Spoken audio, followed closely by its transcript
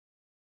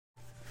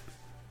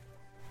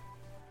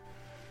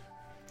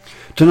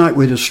Tonight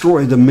we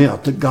destroy the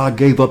myth that God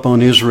gave up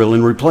on Israel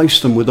and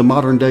replaced them with a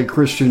modern-day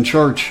Christian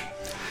church.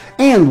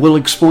 And we'll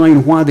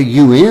explain why the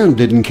UN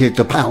didn't kick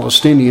the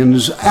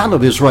Palestinians out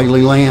of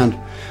Israeli land,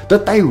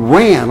 that they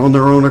ran on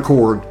their own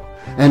accord.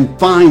 And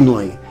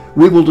finally,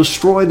 we will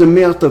destroy the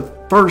myth of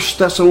 1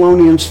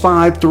 Thessalonians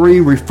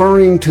 5:3,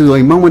 referring to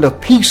a moment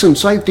of peace and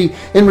safety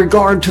in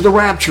regard to the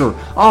rapture.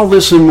 All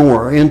this and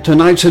more in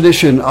tonight's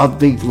edition of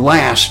the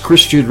Last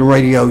Christian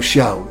Radio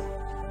Show.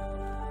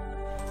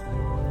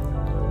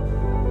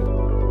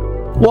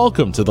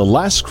 Welcome to the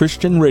Last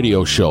Christian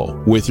Radio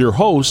Show with your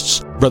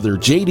hosts, Brother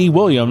J.D.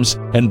 Williams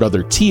and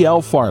Brother T.L.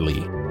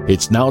 Farley.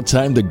 It's now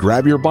time to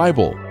grab your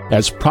Bible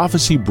as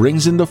prophecy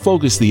brings into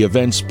focus the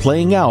events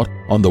playing out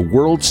on the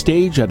world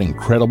stage at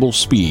incredible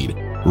speed,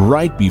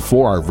 right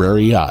before our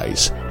very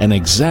eyes, and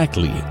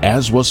exactly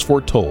as was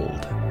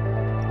foretold.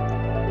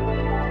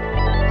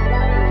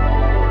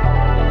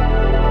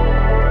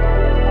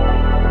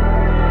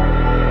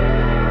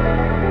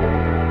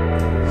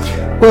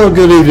 Well,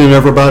 good evening,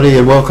 everybody,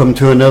 and welcome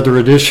to another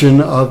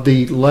edition of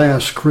the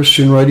Last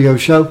Christian Radio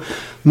Show.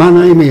 My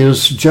name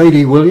is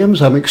J.D.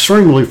 Williams. I'm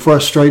extremely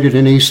frustrated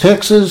in East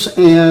Texas,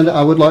 and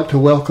I would like to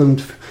welcome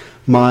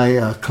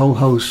my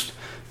co-host,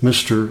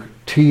 Mr.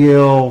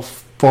 T.L.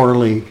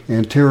 Farley.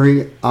 And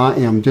Terry, I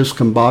am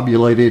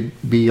discombobulated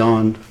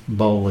beyond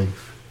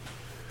belief.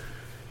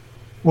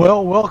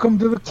 Well, welcome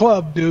to the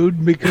club,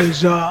 dude,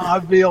 because I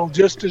feel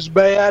just as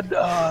bad.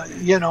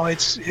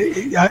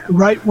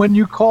 Right when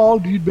you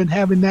called, you'd been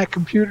having that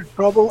computer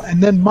trouble,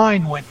 and then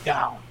mine went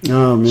down.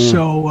 Oh, man.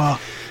 So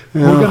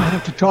we're going to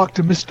have to talk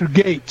to Mr.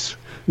 Gates.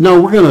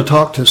 No, we're going to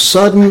talk to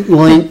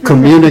Suddenlink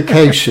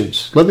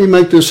Communications. Let me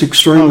make this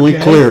extremely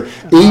clear.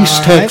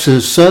 East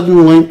Texas,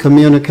 Suddenlink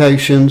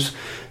Communications.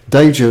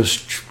 They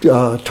just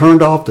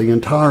turned off the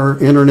entire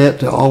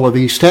internet to all of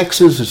East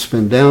Texas. It's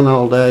been down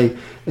all day,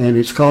 and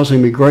it's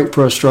causing me great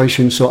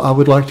frustration. So I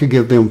would like to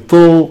give them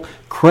full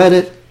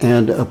credit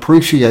and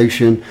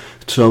appreciation.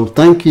 So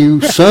thank you,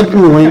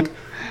 Suddenlink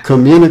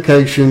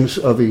Communications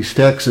of East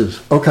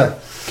Texas. Okay.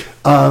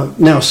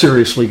 Now,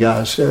 seriously,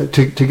 guys, to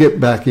get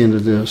back into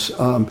this,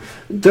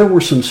 there were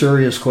some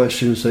serious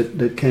questions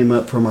that came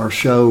up from our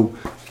show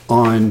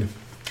on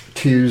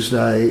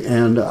Tuesday,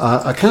 and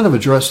I kind of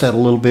addressed that a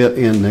little bit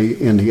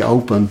in the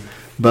open,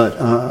 but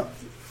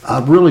I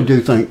really do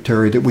think,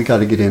 Terry, that we got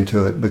to get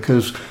into it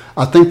because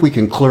I think we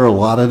can clear a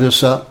lot of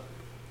this up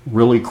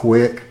really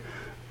quick.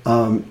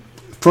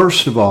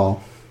 First of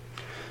all,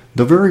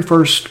 the very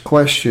first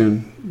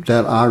question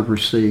that I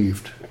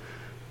received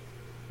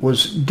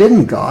was,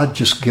 didn't God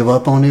just give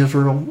up on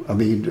Israel? I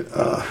mean,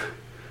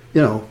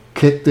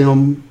 kick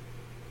them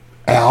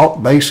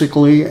out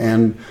basically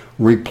and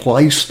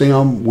replace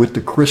them with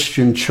the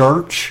Christian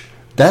church?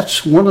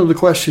 That's one of the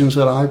questions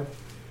that I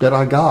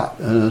got,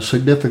 and a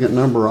significant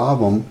number of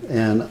them.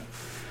 And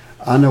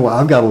I know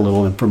I've got a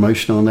little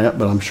information on that,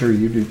 but I'm sure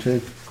you do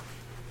too.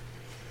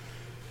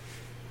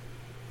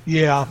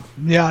 Yeah,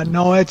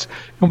 no, it's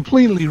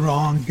completely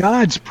wrong.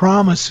 God's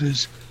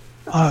promises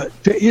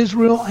to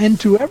Israel and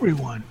to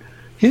everyone,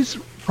 His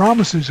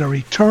promises are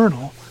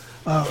eternal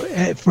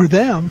for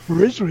them,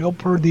 for Israel,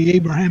 per the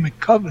Abrahamic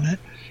covenant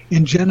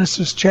in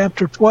Genesis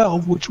chapter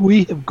 12, which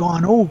we have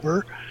gone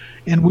over,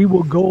 and we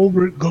will go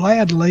over it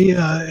gladly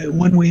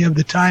when we have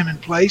the time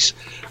and place.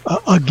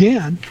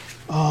 Again,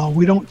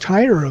 we don't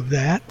tire of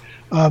that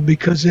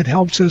because it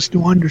helps us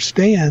to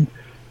understand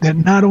that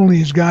not only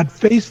is God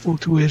faithful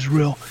to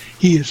Israel,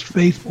 He is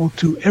faithful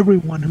to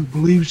everyone who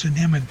believes in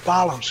Him and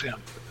follows Him.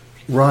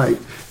 Right.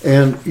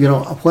 And,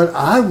 what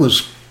I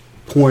was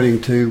pointing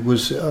to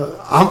was,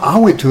 I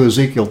went to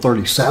Ezekiel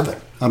 37.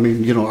 I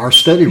mean, our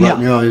study right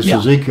now is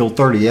Ezekiel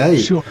 38.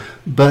 Sure.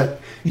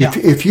 But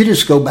if you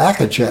just go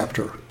back a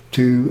chapter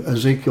to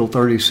Ezekiel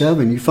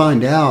 37, you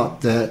find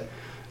out that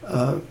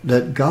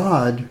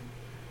God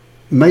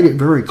made it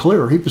very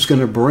clear He was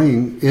going to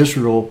bring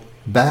Israel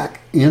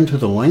back into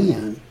the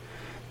land.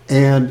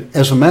 And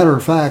as a matter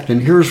of fact,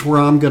 and here's where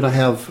I'm going to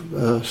have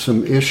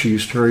some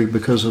issues, Terry,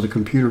 because of the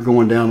computer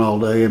going down all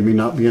day and me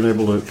not being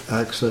able to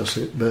access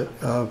it. But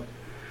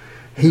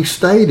he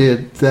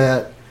stated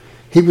that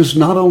He was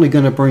not only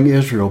going to bring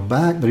Israel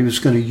back, but He was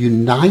going to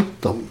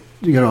unite them.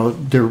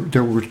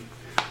 There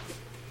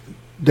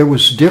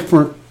was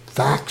different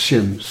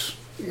factions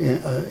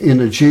in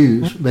the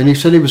Jews, and He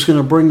said He was going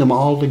to bring them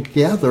all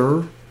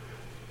together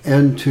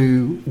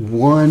into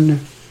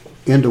one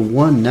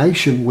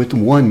nation with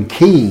one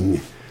king.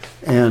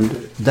 And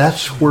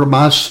that's where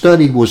my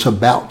study was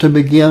about to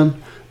begin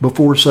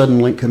before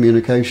Suddenlink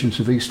Communications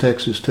of East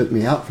Texas took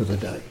me out for the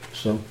day.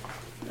 So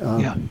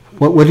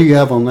what do you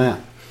have on that?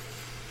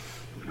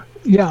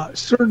 Yeah,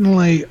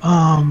 certainly.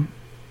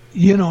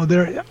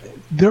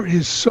 There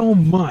is so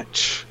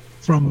much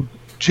from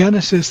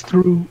Genesis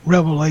through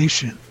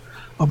Revelation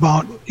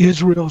about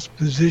Israel's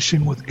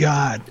position with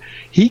God.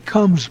 He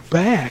comes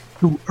back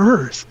to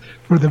earth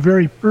for the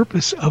very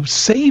purpose of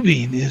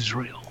saving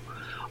Israel.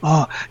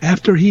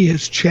 After He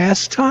has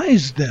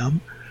chastised them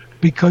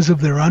because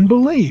of their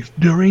unbelief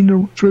during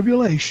the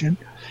tribulation,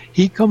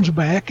 He comes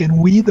back, and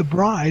we, the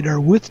bride, are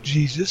with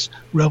Jesus,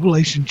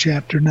 Revelation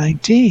chapter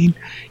 19.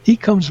 He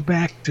comes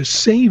back to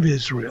save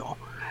Israel.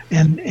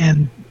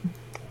 And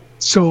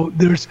so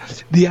there's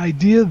the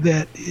idea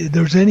that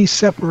there's any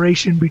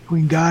separation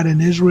between God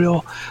and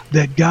Israel,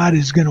 that God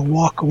is going to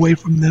walk away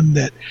from them,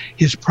 that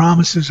his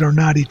promises are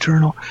not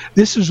eternal.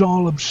 This is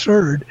all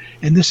absurd,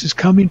 and this is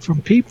coming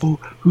from people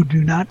who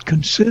do not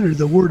consider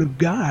the Word of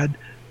God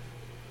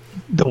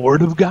the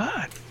Word of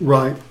God.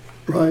 Right,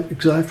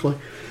 exactly.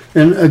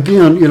 And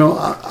again,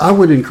 I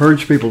would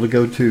encourage people to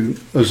go to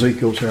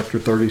Ezekiel chapter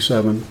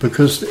 37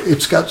 because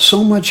it's got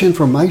so much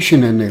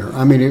information in there.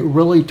 I mean, it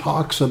really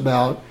talks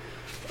about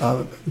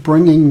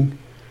bringing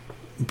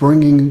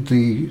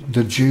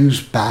the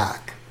Jews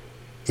back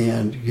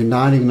and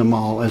uniting them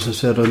all, as I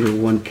said, under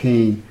one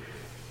king.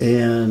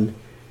 And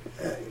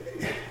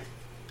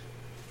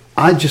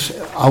I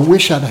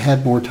wish I'd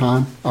had more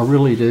time. I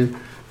really do.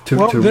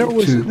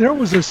 There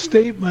was a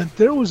statement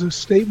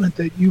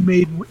that you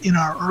made in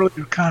our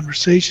earlier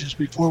conversations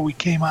before we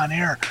came on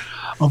air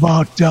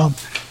about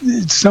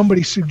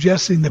somebody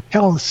suggesting the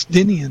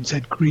Palestinians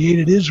had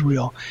created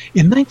Israel.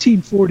 In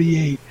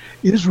 1948,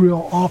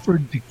 Israel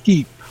offered to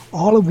keep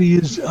all of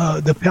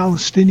the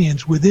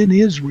Palestinians within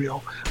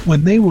Israel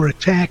when they were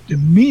attacked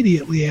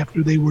immediately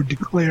after they were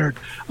declared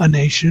a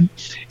nation.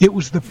 It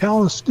was the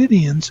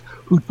Palestinians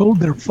who told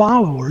their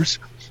followers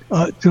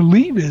to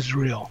leave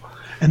Israel,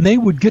 and they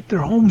would get their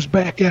homes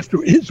back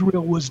after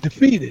Israel was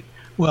defeated.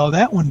 Well,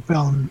 that one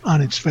fell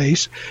on its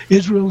face.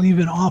 Israel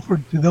even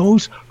offered to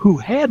those who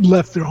had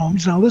left their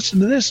homes, now listen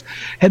to this,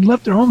 had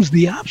left their homes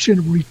the option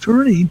of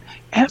returning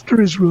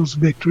after Israel's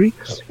victory,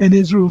 and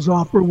Israel's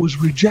offer was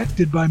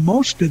rejected by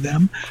most of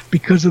them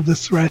because of the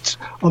threats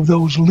of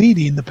those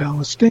leading the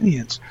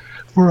Palestinians.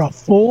 For a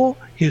full,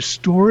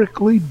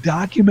 historically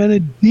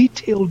documented,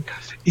 detailed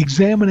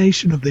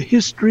examination of the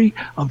history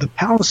of the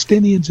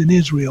Palestinians in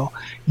Israel,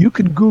 you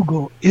can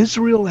Google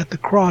Israel at the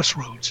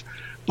Crossroads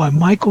by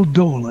Michael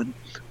Dolan,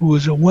 who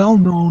is a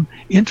well-known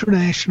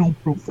international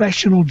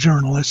professional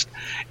journalist,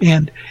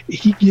 and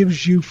he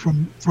gives you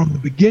from the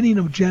beginning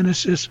of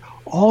Genesis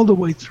all the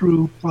way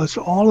through, plus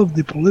all of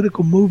the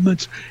political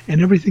movements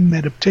and everything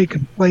that have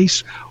taken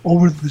place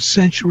over the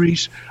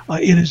centuries.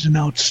 It is an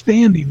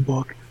outstanding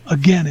book.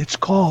 Again, it's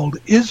called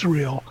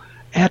Israel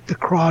at the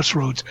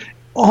Crossroads.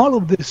 All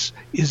of this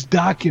is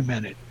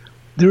documented.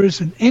 There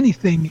isn't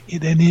anything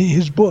in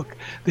his book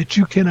that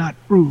you cannot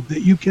prove,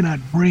 that you cannot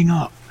bring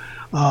up,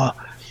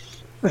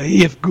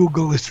 if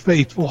Google is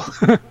faithful.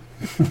 But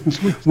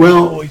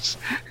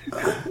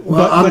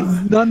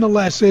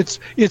nonetheless, it's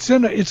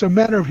a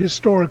matter of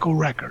historical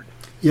record.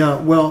 Yeah,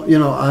 well,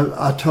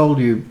 I told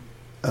you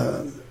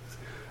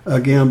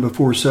again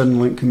before Sudden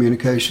Link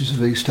Communications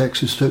of East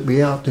Texas took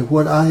me out, that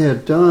what I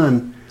had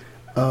done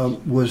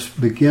was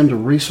begin to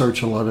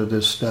research a lot of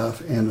this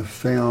stuff and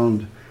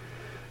found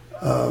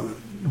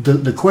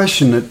the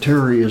question that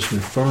Terry is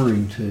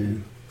referring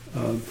to,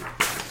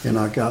 and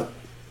I got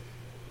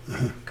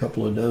a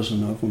couple of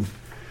dozen of them,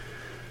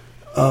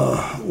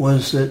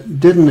 was that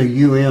didn't the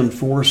UN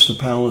force the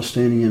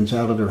Palestinians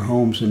out of their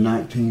homes in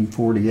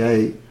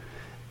 1948?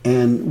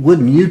 And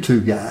wouldn't you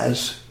two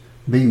guys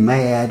be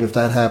mad if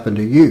that happened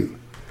to you?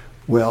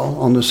 Well,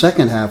 on the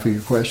second half of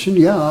your question,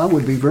 yeah, I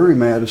would be very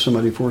mad if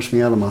somebody forced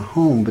me out of my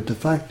home, but the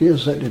fact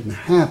is that didn't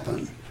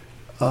happen.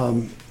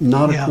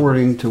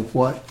 According to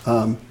what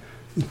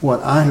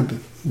I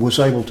was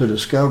able to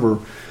discover.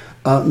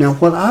 Now,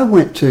 what I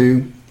went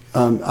to,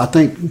 I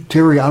think,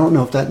 Terry, I don't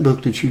know if that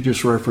book that you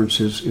just referenced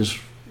is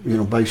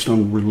based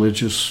on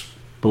religious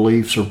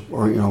beliefs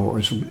or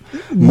is more.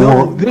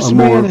 No, this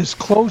man is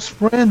close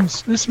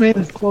friends. This man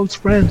is close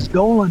friends.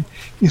 Dolan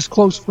is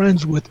close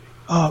friends with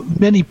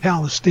many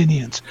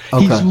Palestinians.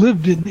 Okay. He's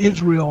lived in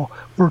Israel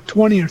for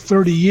 20 or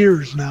 30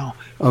 years now,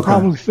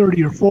 probably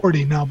 30 or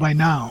 40 now by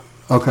now.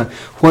 Okay.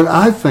 What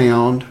I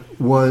found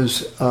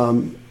was,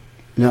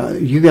 now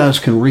you guys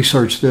can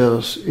research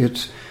this,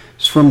 it's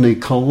from the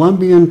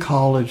Columbian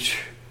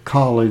College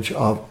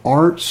of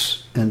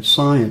Arts and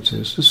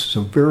Sciences. This is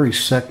a very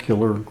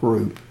secular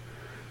group.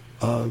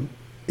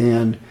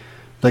 And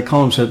they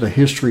call themselves the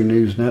History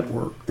News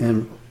Network.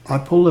 And I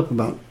pulled up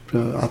about,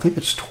 I think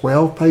it's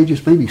 12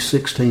 pages, maybe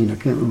 16, I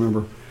can't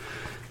remember.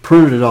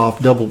 Printed it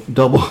off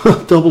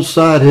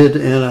double-sided,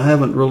 and I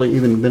haven't really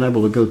even been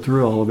able to go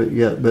through all of it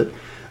yet. But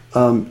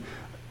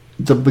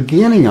the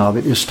beginning of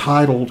it is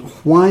titled,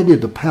 "Why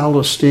Did the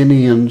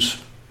Palestinians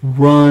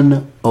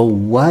Run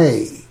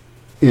Away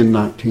in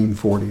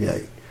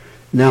 1948?"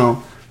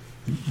 Now,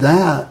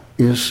 that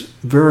is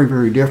very,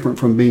 very different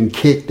from being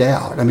kicked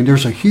out. I mean,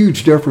 there's a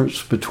huge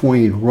difference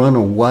between run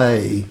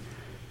away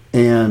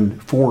and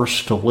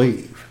forced to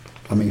leave.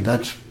 I mean,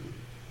 that's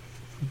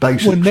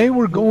basic. When they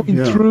were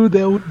going through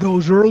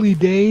those early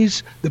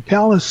days, the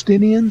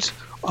Palestinians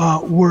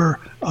were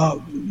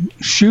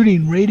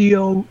shooting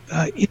radio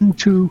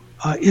into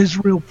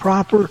Israel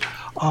proper.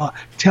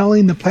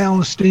 telling the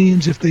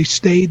Palestinians if they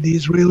stayed, the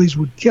Israelis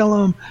would kill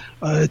them,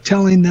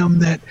 telling them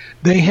that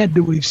they had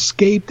to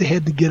escape, they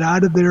had to get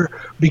out of there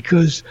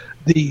because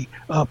the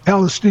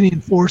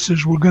Palestinian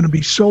forces were going to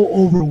be so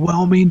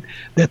overwhelming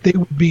that they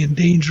would be in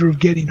danger of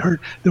getting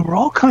hurt. There were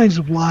all kinds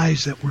of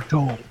lies that were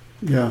told.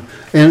 Yeah,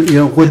 and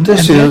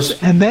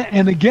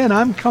and again,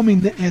 I'm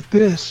coming at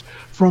this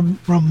from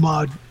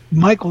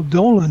Michael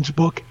Dolan's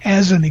book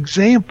as an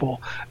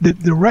example.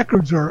 The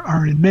records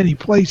are in many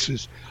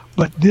places,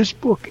 but this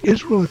book,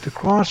 Israel at the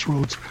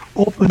Crossroads,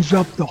 opens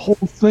up the whole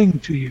thing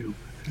to you.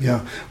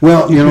 Yeah,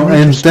 well,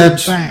 and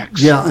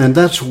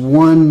that's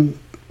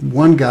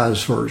one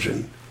guy's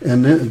version,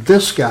 and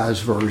this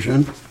guy's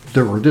version,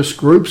 or this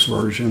group's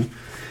version,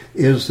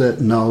 is that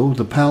no,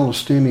 the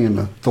Palestinian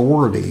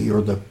Authority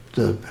or the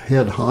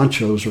head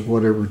honchos or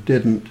whatever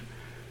didn't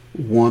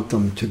want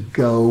them to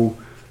go,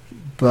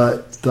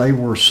 but they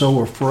were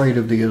so afraid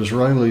of the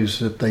Israelis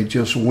that they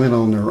just went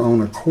on their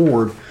own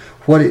accord.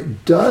 What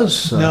it does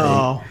say,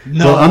 that's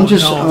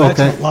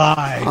a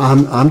lie.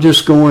 I'm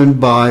just going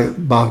by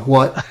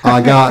what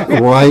I got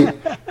right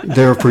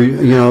there for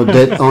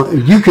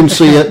that you can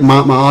see it. My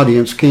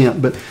audience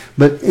can't, but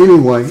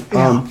anyway,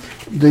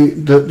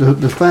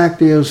 the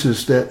fact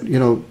is that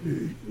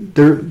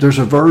there's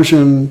a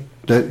version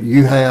that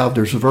you have,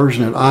 there's a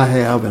version that I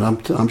have, and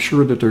I'm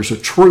sure that there's a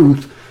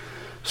truth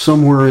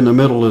somewhere in the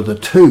middle of the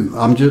two.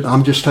 I'm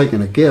just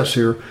taking a guess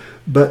here,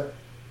 but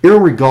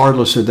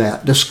irregardless of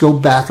that, let's go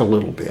back a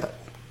little bit.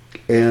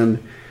 And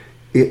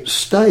it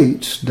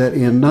states that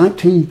in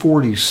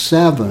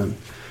 1947,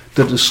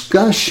 the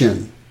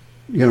discussion,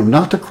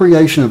 not the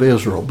creation of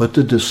Israel, but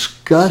the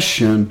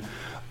discussion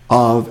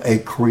of a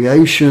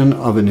creation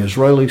of an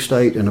Israeli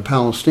state and a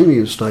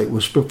Palestinian state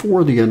was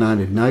before the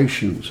United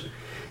Nations.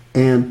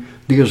 And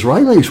the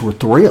Israelis were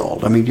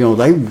thrilled. I mean,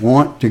 they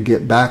want to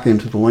get back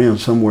into the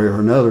land some way or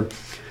another.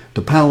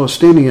 The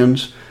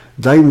Palestinians,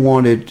 they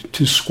wanted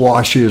to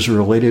squash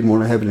Israel. They didn't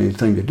want to have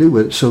anything to do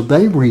with it. So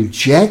they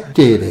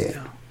rejected it.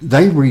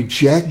 They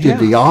rejected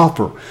the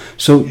offer.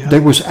 So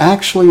there was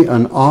actually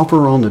an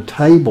offer on the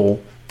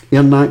table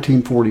in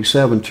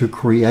 1947 to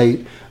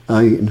create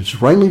an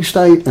Israeli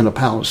state and a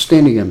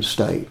Palestinian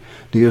state.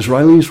 The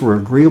Israelis were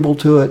agreeable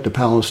to it. The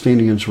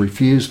Palestinians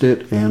refused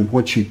it. And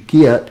what you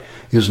get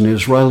is an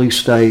Israeli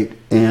state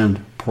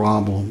and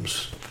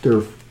problems.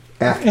 They're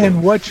after.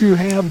 And what you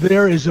have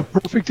there is a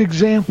perfect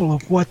example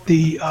of what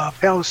the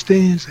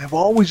Palestinians have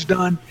always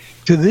done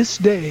to this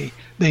day.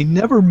 They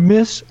never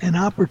miss an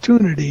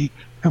opportunity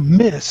to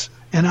miss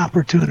an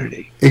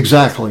opportunity.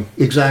 Exactly.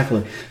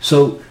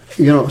 So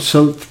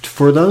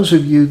for those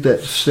of you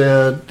that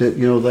said that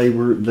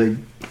they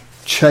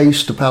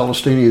chased the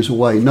Palestinians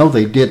away, no,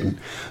 they didn't.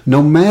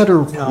 No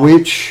matter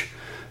which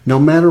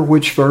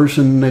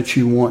version that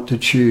you want to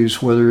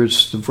choose, whether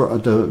it's the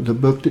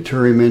book that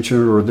Terry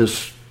mentioned or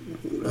this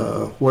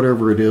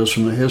whatever it is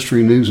from the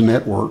History News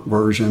Network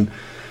version,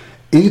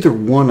 either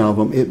one of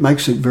them, it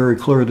makes it very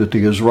clear that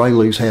the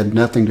Israelis had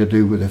nothing to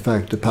do with the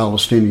fact the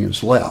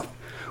Palestinians left.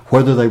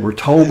 Whether they were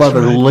told by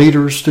their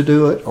leaders to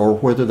do it or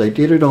whether they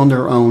did it on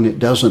their own, it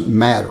doesn't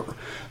matter.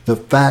 The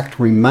fact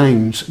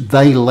remains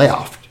they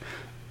left.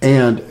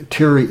 And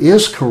Terry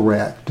is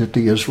correct that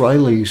the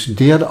Israelis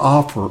did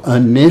offer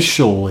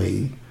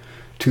initially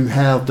to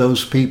have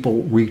those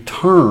people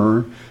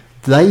return.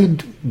 They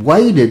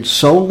waited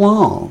so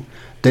long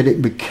that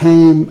it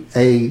became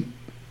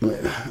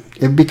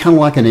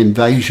like an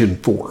invasion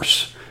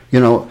force.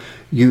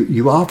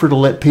 You offer to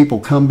let people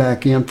come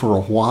back in for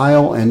a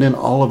while, and then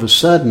all of a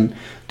sudden,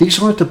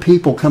 these aren't the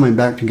people coming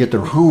back to get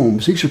their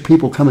homes. These are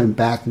people coming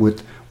back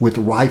with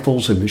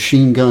rifles and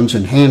machine guns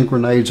and hand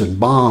grenades and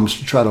bombs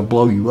to try to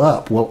blow you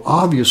up. Well,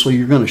 obviously,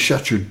 you're going to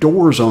shut your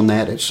doors on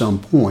that at some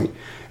point,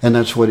 and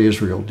that's what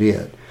Israel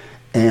did.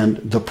 And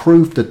the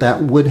proof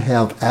that would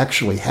have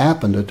actually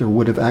happened, that there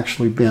would have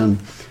actually been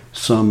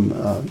some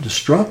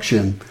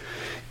destruction,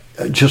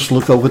 just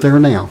look over there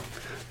now.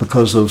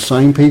 Because those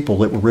same people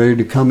that were ready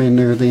to come in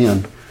there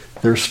then,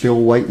 they're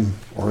still waiting,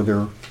 or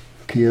their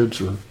kids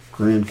or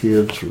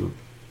grandkids or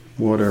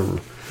whatever.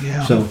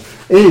 Yeah. So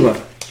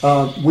anyway,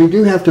 we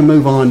do have to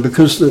move on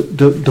because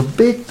the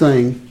big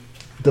thing,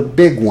 the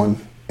big one,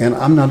 and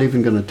I'm not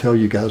even going to tell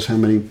you guys how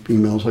many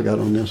emails I got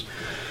on this.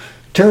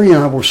 Terry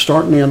and I were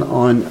starting in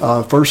on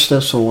 1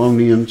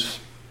 Thessalonians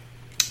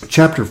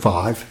chapter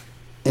 5,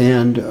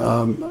 and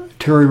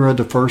Terry read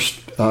the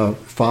first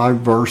 5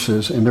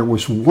 verses, and there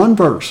was one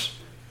verse,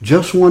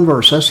 just one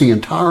verse. That's the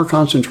entire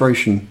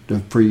concentration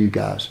for you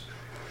guys.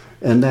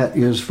 And that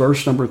is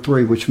verse number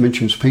 3, which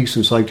mentions peace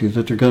and safety,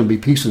 that there's going to be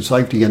peace and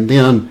safety, and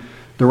then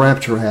the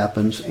rapture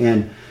happens.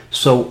 And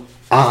so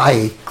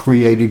I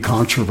created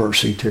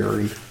controversy,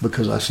 Terry,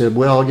 because I said,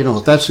 well,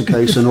 if that's the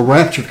case, then the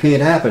rapture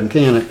can't happen,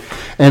 can it?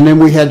 And then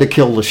we had to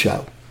kill the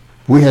show.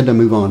 We had to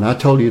move on. I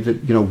told you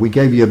that, we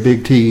gave you a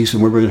big tease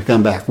and we were going to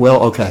come back.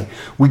 Well, okay,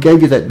 we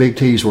gave you that big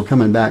tease. We're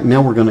coming back.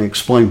 Now we're going to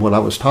explain what I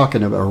was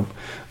talking about.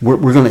 We're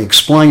going to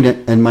explain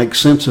it and make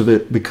sense of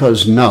it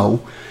because,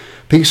 no,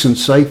 peace and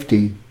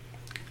safety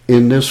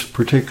in this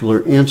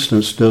particular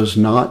instance does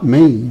not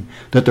mean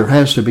that there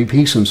has to be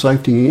peace and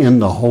safety in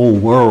the whole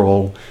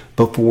world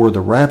before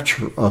the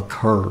rapture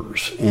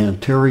occurs.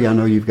 And Terry, I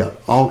know you've got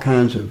all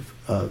kinds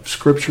of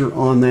scripture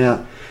on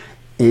that,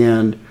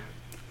 and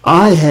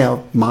I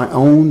have my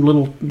own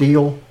little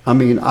deal. I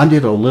mean, I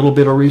did a little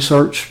bit of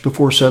research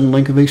before Southern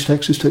Link of East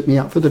Texas took me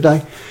out for the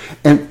day,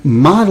 and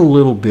my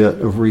little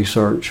bit of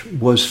research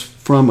was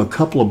from a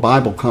couple of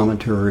Bible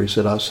commentaries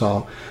that I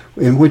saw,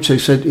 in which they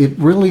said it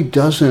really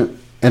doesn't,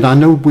 and I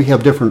know we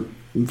have different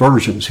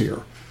versions here,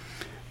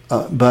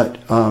 but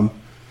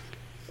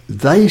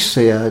they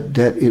said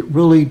that it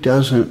really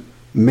doesn't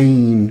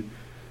mean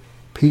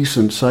peace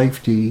and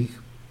safety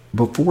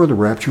before the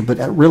rapture, but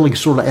really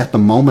sort of at the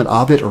moment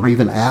of it, or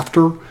even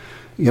after,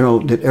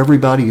 that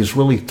everybody is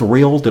really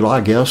thrilled that,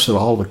 I guess, that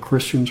all the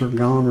Christians are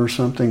gone or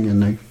something,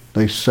 and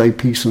they say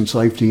peace and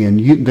safety.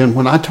 And then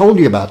when I told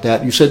you about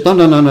that, you said,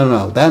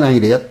 no, that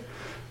ain't it.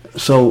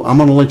 So I'm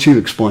going to let you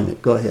explain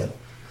it. Go ahead.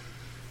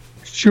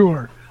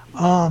 Sure.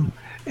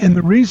 And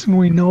the reason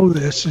we know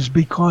this is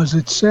because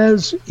it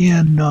says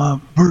in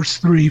verse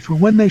 3, "For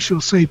when they shall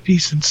say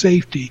peace and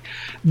safety,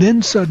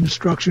 then sudden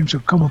destruction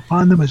shall come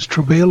upon them as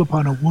travail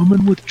upon a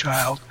woman with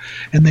child,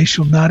 and they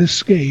shall not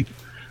escape.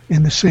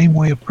 In the same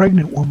way a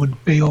pregnant woman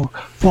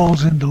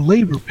falls into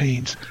labor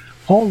pains."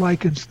 Paul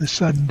likens the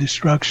sudden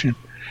destruction.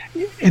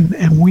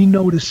 And we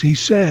notice he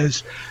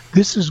says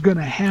this is going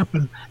to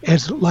happen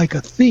as like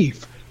a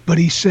thief, but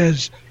he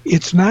says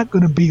it's not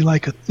going to be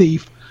like a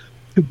thief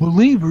to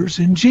believers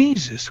in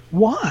Jesus.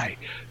 Why?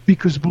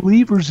 Because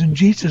believers in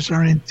Jesus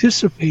are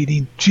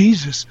anticipating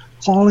Jesus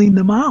calling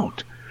them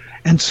out.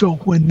 And so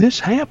when this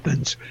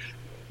happens,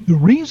 the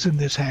reason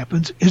this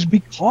happens is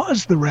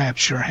because the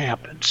rapture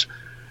happens.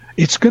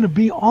 It's going to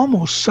be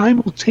almost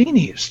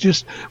simultaneous.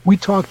 Just, we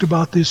talked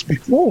about this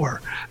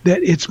before,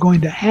 that it's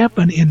going to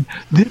happen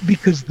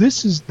because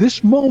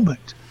this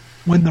moment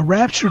when the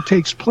rapture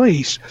takes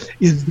place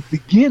is the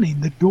beginning.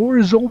 The door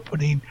is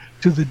opening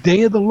to the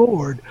day of the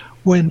Lord,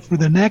 when for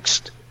the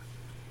next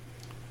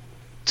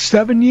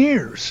 7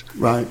 years,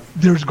 right,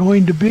 there's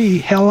going to be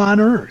hell on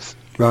earth.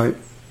 Right.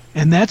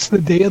 And that's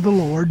the day of the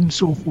Lord and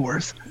so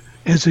forth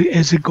as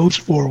it goes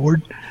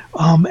forward.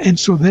 And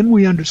so then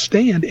we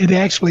understand it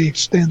actually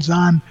extends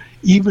on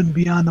even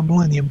beyond the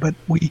millennium, but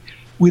we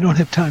don't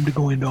have time to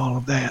go into all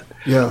of that.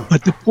 Yeah.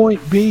 But the point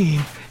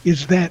being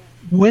is that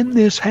when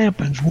this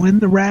happens, when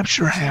the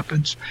rapture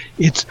happens,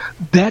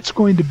 that's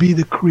going to be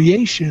the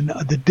creation,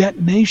 the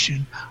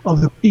detonation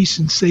of the peace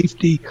and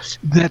safety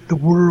that the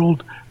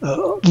world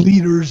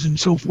leaders and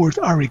so forth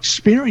are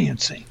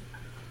experiencing.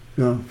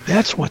 Yeah.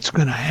 That's what's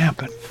going to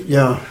happen.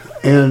 Yeah,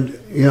 and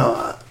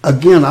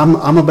again,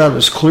 I'm about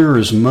as clear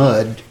as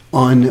mud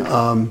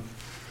on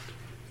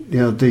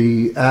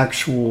the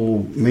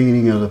actual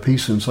meaning of the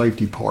peace and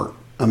safety part.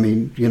 I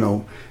mean,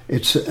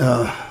 it's.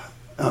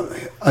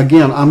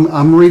 Again,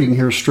 I'm reading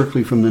here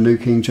strictly from the New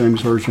King James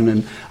Version,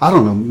 and I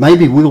don't know,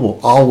 maybe we will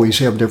always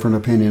have different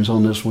opinions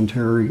on this one,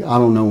 Terry. I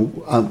don't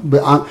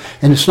know.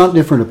 And it's not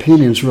different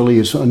opinions, really.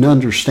 It's an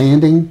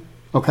understanding,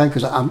 okay?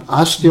 Because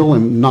I still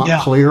am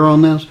not clear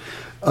on this.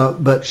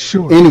 But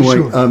sure, anyway,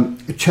 sure.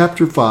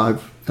 Chapter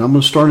 5, and I'm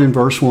going to start in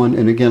verse 1,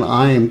 and again,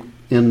 I am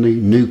in the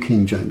New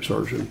King James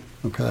Version,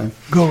 okay?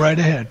 Go right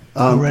ahead.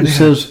 It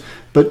says,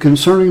 "But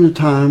concerning the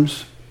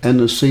times and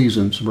the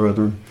seasons,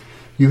 brethren,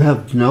 you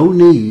have no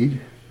need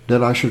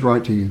that I should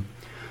write to you,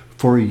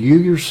 for you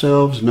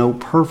yourselves know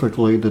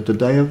perfectly that the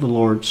day of the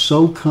Lord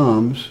so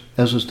comes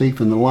as a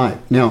thief in the night."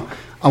 Now,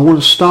 I want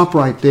to stop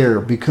right there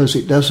because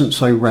it doesn't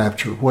say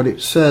rapture. What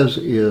it says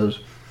is,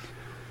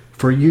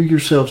 "For you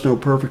yourselves know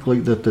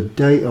perfectly that the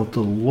day of the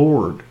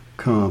Lord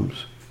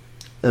comes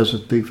as a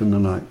thief in the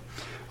night."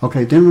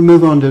 Okay, then we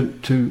move on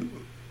to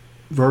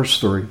verse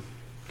 3.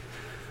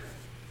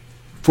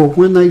 "For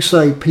when they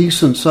say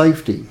peace and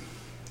safety,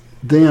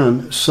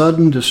 then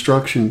sudden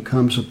destruction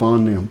comes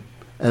upon them,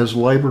 as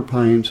labor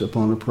pains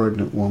upon a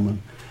pregnant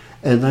woman,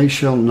 and they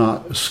shall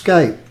not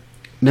escape."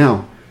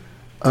 Now,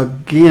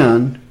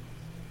 again,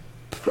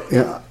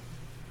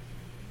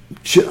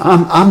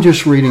 I'm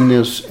just reading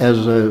this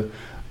as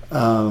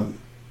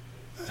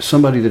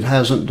somebody that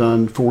hasn't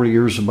done 40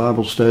 years of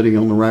Bible study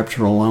on the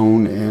rapture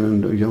alone,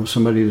 and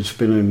somebody that's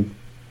been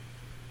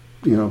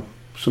in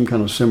some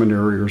kind of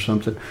seminary or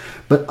something.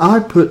 But I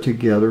put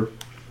together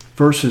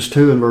verses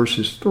 2 and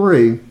verses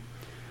 3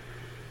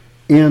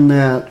 in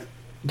that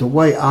the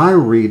way I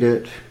read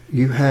it,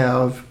 you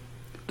have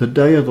the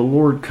day of the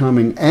Lord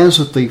coming as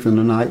a thief in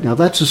the night. Now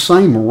that's the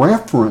same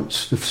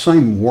reference, the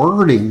same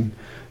wording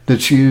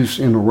that's used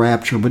in the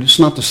rapture, but it's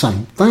not the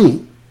same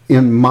thing,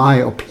 in my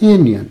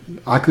opinion.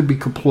 I could be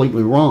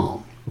completely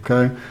wrong,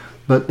 okay?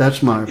 But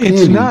that's my opinion.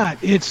 It's not.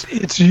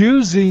 It's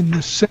using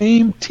the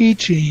same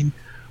teaching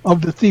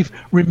of the thief.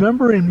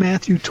 Remember in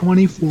Matthew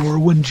 24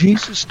 when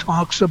Jesus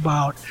talks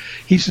about,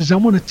 he says, "I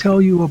want to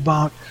tell you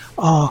about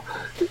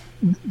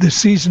the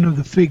season of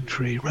the fig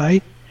tree,"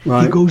 right?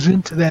 Right. He goes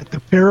into that, the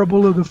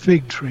parable of the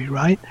fig tree,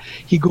 right?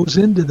 He goes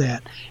into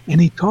that,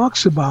 and he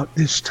talks about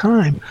this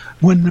time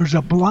when there's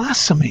a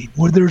blossoming,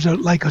 where there's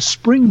like a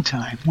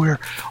springtime, where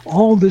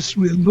all this,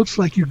 it looks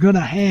like you're going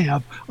to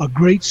have a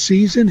great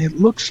season.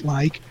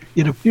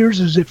 It appears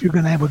as if you're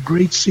going to have a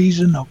great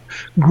season of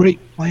great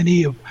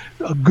plenty of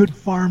good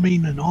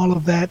farming and all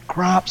of that,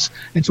 crops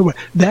and so on.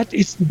 That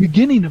it's the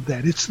beginning of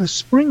that. It's the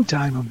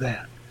springtime of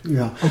that.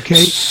 Yeah. Okay.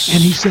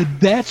 And he said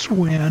that's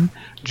when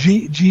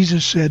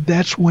Jesus said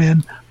that's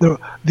when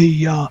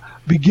the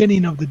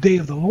beginning of the day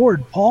of the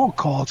Lord. Paul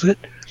calls it,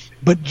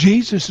 but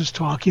Jesus is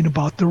talking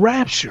about the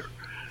rapture,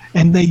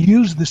 and they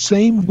use the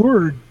same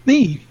word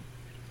thief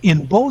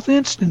in both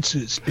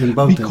instances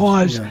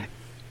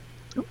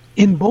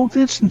in both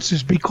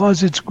instances,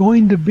 because it's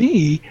going to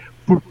be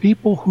for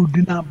people who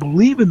do not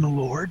believe in the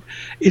Lord.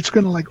 It's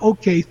going to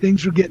okay,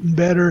 things are getting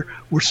better.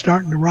 We're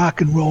starting to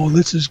rock and roll.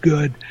 This is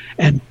good.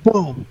 And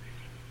boom,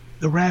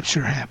 the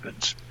rapture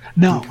happens.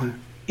 Now,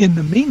 in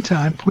the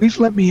meantime, please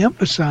let me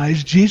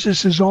emphasize,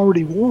 Jesus has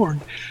already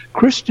warned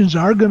Christians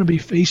are going to be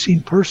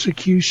facing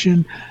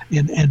persecution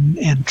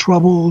and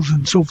troubles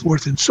and so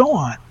forth and so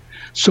on.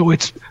 So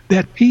it's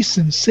that peace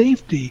and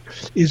safety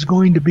is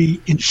going to be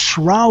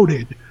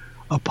enshrouded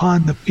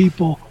upon the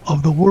people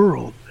of the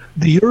world,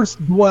 the earth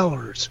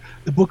dwellers.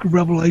 The book of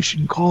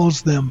Revelation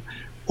calls them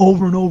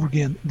over and over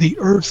again, the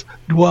earth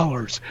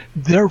dwellers.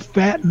 They're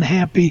fat and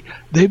happy.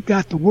 They've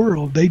got the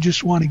world. They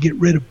just want to get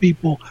rid of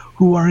people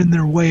who are in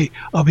their way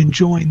of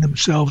enjoying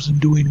themselves and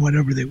doing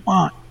whatever they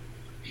want.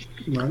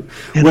 Right.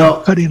 And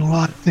I'm cutting a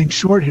lot of things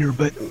short here,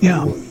 but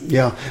yeah.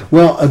 Yeah.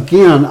 Well,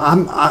 again,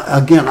 I'm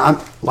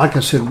like I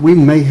said, we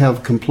may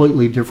have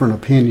completely different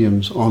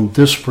opinions on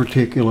this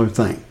particular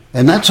thing,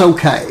 and that's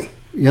okay.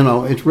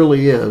 It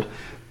really is,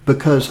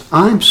 because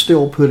I'm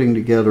still putting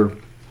together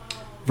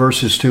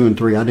verses 2 and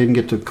 3. I didn't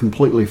get to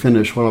completely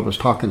finish what I was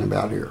talking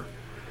about here.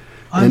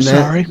 I'm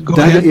sorry. Go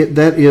ahead.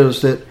 That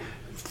is that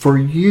for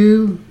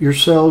you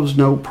yourselves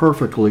know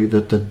perfectly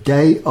that the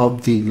day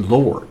of the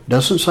Lord,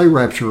 doesn't say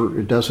rapture,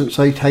 it doesn't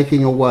say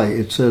taking away,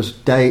 it says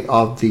day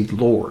of the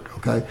Lord,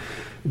 okay?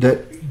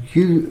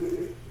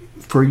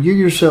 For you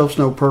yourselves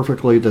know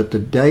perfectly that the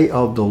day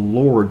of the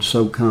Lord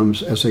so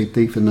comes as a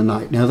thief in the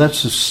night. Now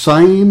that's the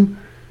same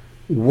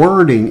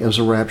wording as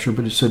a rapture,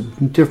 but it's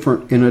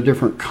in a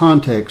different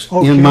context,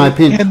 in my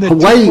opinion.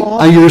 Wait,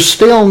 you're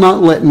still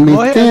not letting me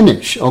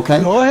finish,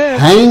 okay? Go ahead.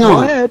 Hang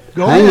on.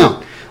 Hang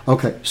on.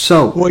 Okay,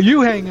 so... Well,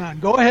 you hang on.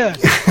 Go ahead.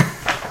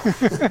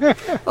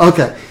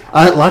 Okay.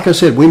 Like I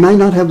said, we may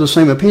not have the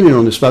same opinion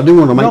on this, but I do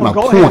want to make my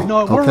point. Ahead.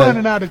 No, we're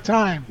running out of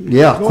time.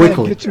 Yeah, go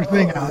quickly. Ahead, get your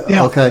thing out.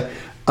 Yeah. Okay.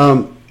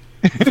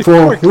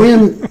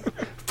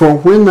 For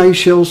when they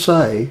shall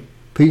say,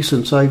 peace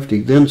and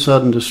safety, then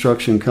sudden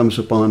destruction comes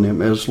upon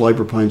them as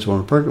labor pains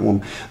on a pregnant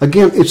woman.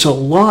 Again, it's a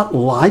lot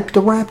like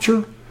the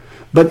rapture,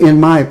 but in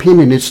my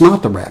opinion, it's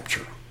not the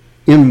rapture.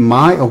 In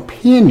my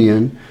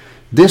opinion,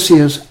 this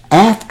is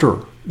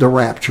after the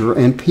rapture,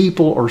 and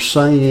people are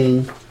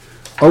saying,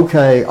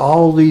 okay,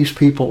 all these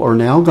people are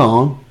now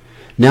gone.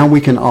 Now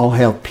we can all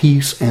have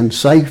peace and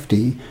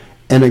safety.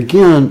 And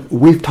again,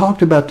 we've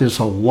talked about this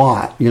a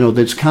lot,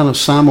 that's kind of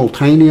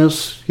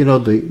simultaneous,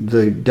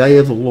 the day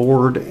of the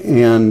Lord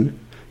and,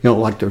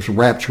 like there's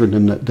rapture, and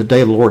then the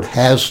day of the Lord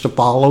has to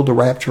follow the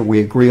rapture. We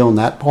agree on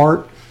that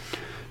part.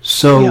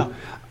 So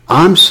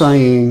I'm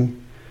saying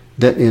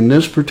that in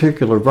this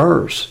particular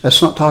verse,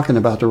 that's not talking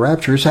about the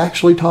rapture. It's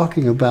actually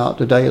talking about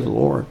the day of the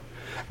Lord.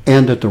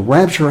 And that the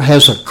rapture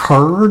has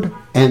occurred,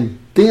 and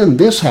then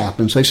this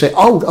happens. They say,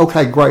 oh,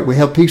 okay, great, we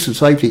have peace and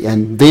safety,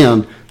 and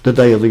then the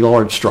day of the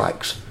Lord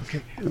strikes.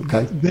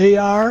 Okay. They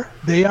are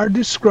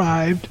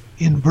described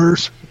in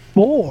verse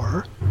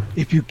 4.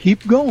 If you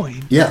keep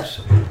going,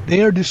 yes,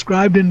 they are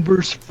described in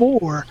verse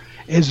 4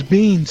 as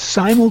being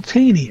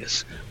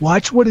simultaneous.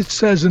 Watch what it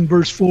says in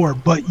verse 4.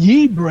 But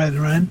ye,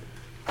 brethren,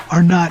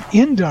 are not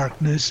in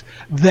darkness,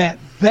 that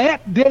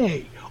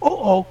day.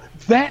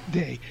 That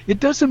day. It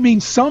doesn't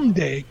mean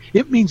someday.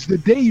 It means the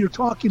day you're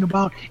talking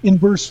about in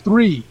verse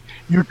 3.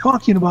 You're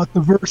talking about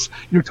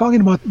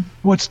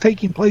what's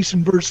taking place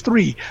in verse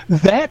 3.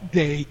 That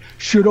day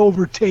should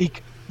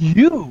overtake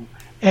you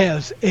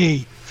as a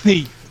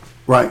thief.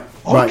 Right.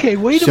 Okay,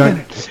 wait a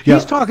minute. Yeah.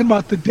 He's talking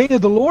about the day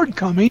of the Lord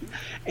coming,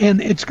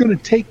 and it's going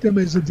to take them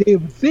as a day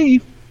of a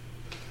thief.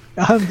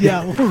 We're running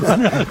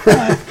out of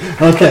time.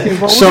 Okay,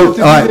 well, so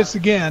we'll have to do this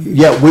again.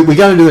 Yeah, we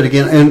got to do it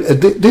again.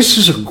 And this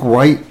is a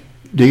great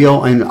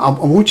deal, and I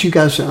want you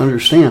guys to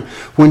understand,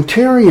 when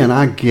Terry and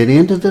I get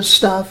into this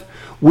stuff,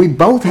 we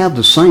both have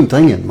the same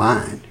thing in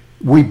mind.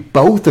 We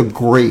both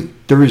agree.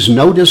 There is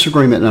no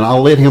disagreement, and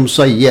I'll let him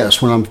say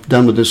yes when I'm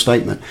done with this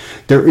statement.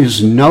 There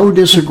is no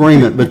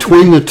disagreement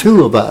between the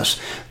two of us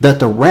that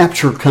the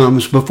rapture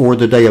comes before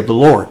the day of the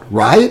Lord,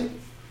 right?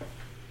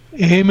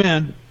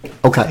 Amen.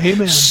 Okay.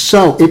 Amen.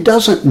 So it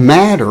doesn't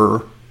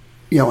matter,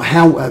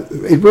 how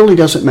it really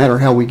doesn't matter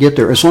how we get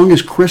there, as long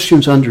as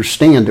Christians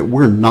understand that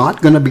we're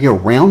not going to be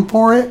around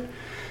for it.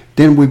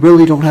 then we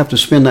really don't have to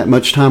spend that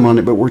much time on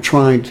it, but we're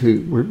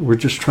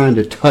just trying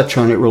to touch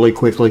on it really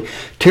quickly.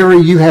 Terry,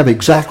 you have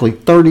exactly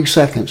 30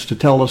 seconds to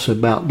tell us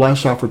about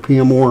Blast Off for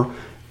Peomore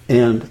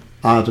and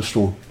Eye of the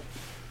Storm.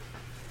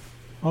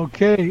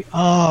 Okay,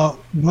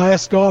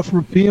 Blast Off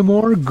for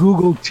Peomore,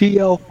 Google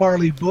T.L.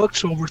 Farley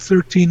books, over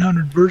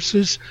 1,300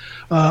 verses,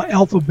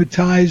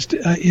 alphabetized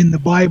in the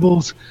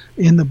Bibles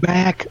in the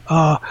back,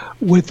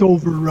 with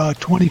over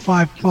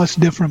 25 plus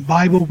different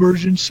Bible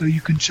versions, so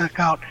you can check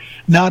out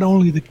not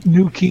only the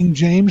New King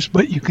James,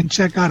 but you can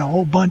check out a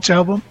whole bunch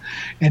of them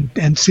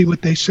and see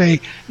what they say.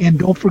 And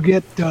don't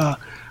forget,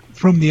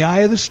 From the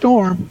Eye of the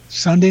Storm,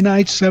 Sunday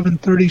night,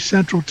 7:30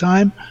 Central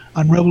Time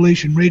on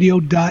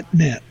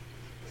RevelationRadio.net.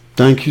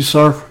 Thank you,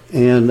 sir.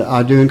 And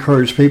I do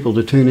encourage people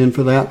to tune in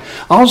for that.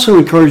 I also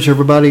encourage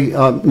everybody,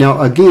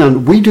 now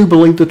again, we do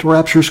believe that the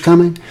rapture is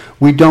coming.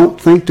 We don't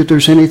think that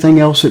there's anything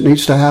else that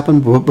needs to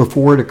happen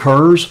before it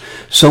occurs.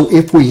 So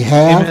if we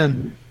have,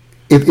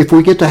 if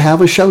we get to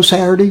have a show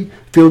Saturday,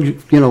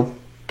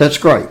 that's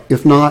great.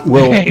 If not,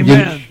 well,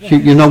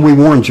 we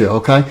warned you,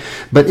 okay?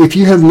 But if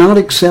you have not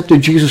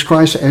accepted Jesus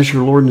Christ as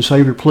your Lord and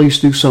Savior, please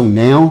do so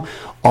now.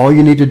 All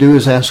you need to do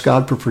is ask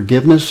God for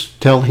forgiveness.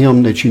 Tell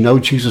him that you know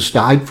Jesus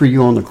died for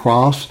you on the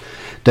cross,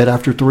 that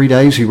after 3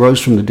 days he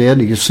rose from the dead,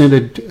 he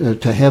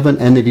ascended to heaven,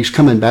 and that he's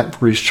coming back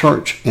for his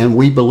church. And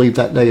we believe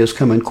that day is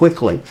coming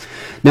quickly.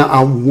 Now,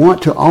 I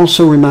want to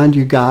also remind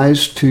you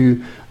guys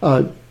to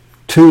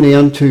tune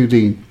in to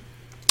the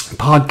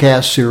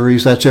podcast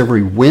series. That's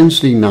every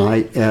Wednesday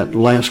night at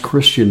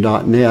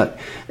lastchristian.net.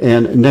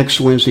 And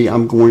next Wednesday,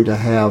 I'm going to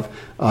have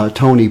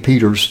Tony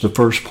Peters, the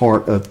first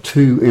part of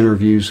 2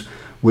 interviews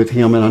with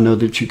him, and I know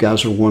that you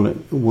guys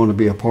want to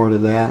be a part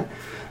of that.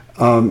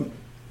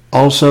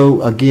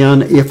 Also,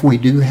 again, if we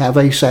do have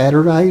a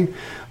Saturday,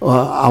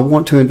 I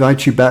want to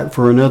invite you back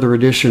for another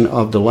edition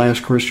of the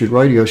Last Christian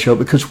Radio Show,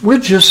 because we're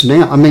just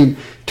now,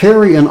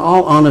 Terry, in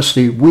all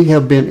honesty, we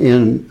have been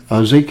in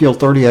Ezekiel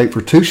 38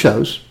 for 2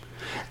 shows,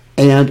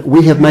 and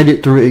we have made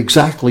it through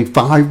exactly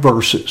 5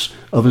 verses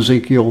of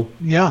Ezekiel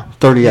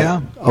 38.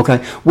 Yeah.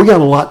 Okay, we got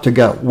a lot to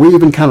go. We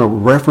even kind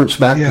of reference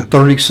back to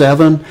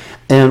 37,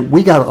 and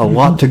we got a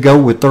lot to go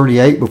with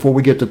 38 before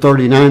we get to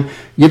 39.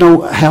 You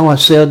know how I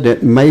said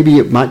that maybe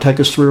it might take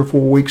us 3 or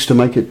 4 weeks to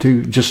make it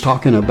to just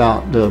talking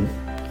about the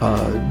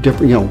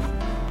different,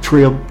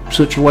 trib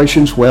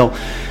situations? Well,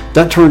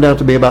 that turned out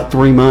to be about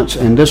 3 months,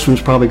 and this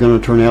one's probably going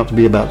to turn out to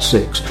be about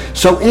 6.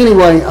 So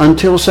anyway,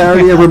 until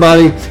Saturday,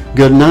 everybody,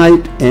 good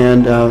night,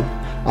 and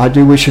I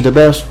do wish you the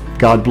best.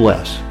 God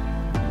bless.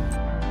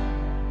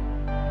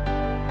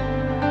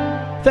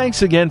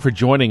 Thanks again for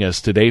joining us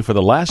today for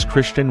the Last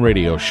Christian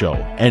Radio Show.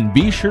 And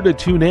be sure to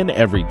tune in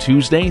every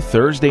Tuesday,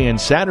 Thursday, and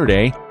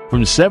Saturday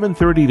from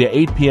 7:30 to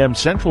 8 p.m.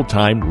 Central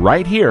Time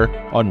right here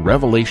on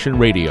Revelation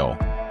Radio.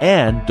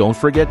 And don't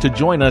forget to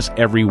join us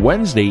every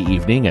Wednesday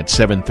evening at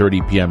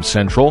 7:30 p.m.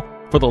 Central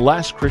for the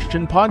Last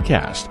Christian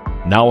Podcast,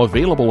 now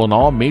available on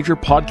all major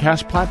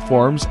podcast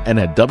platforms and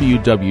at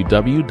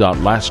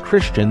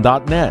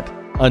www.lastchristian.net.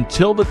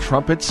 Until the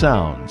trumpet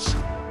sounds.